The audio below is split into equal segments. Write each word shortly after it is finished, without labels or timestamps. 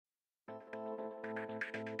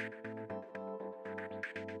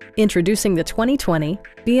Introducing the 2020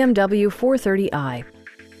 BMW 430i.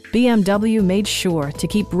 BMW made sure to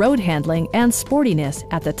keep road handling and sportiness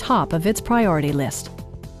at the top of its priority list.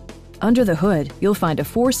 Under the hood, you'll find a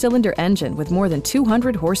 4-cylinder engine with more than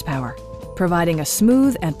 200 horsepower, providing a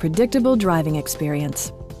smooth and predictable driving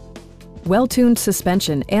experience. Well-tuned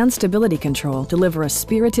suspension and stability control deliver a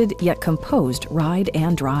spirited yet composed ride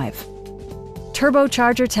and drive.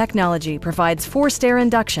 Turbocharger technology provides forced air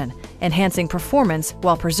induction, enhancing performance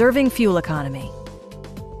while preserving fuel economy.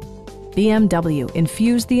 BMW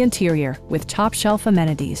infused the interior with top-shelf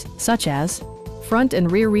amenities such as front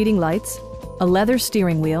and rear reading lights, a leather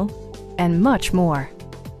steering wheel, and much more.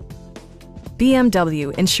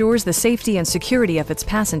 BMW ensures the safety and security of its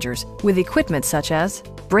passengers with equipment such as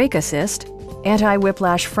brake assist,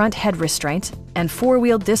 anti-whiplash front head restraints, and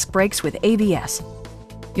 4-wheel disc brakes with ABS.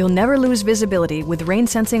 You'll never lose visibility with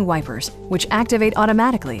rain-sensing wipers, which activate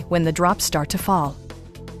automatically when the drops start to fall.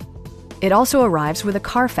 It also arrives with a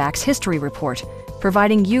Carfax history report,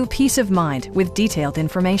 providing you peace of mind with detailed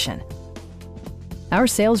information. Our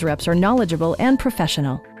sales reps are knowledgeable and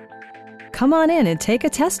professional. Come on in and take a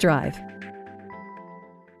test drive.